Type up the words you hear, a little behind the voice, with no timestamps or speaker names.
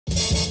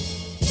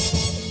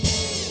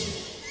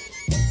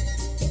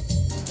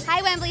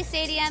Wembley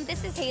Stadium.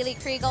 This is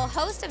Hayle,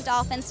 host of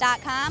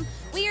Dolphins.com.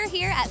 We are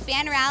here at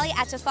Fan Rally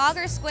at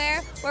Trafalgar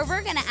Square, where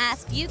we're going to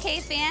ask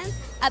UK fans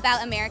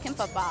about American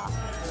football.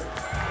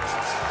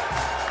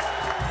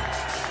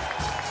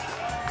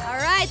 All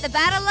right, the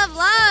Battle of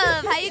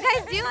Love. How you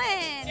guys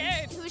doing?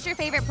 Good. Who's your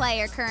favorite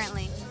player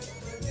currently?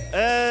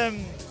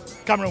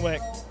 Cameron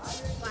Wake.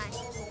 Why?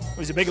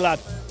 He's a big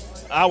lad.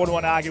 I wouldn't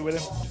want to argue with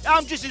him.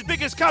 I'm just as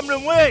big as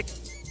Cameron Wake.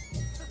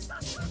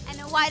 And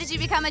why did you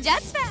become a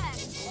Jets fan?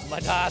 My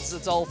dad's a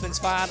Dolphins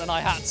fan, and I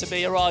had to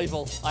be a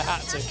rival. I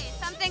had to. Okay,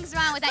 something's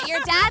wrong with that. Your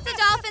dad's a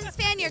Dolphins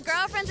fan, your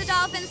girlfriend's a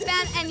Dolphins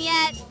fan, and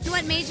yet,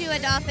 what made you a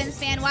Dolphins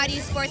fan? Why do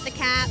you sport the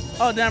cap?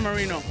 Oh, Dan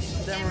Marino.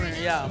 Dan Marino,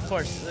 yeah, of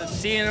course.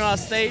 Seeing him on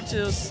stage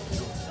is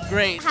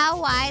great.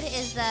 How wide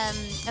is a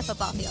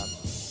football field?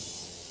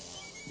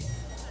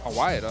 How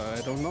wide? I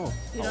don't know.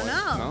 You don't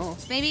know? No.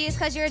 Maybe it's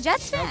because you're a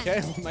Jets fan.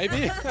 Okay,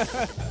 maybe.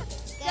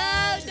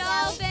 Go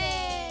Dolphins!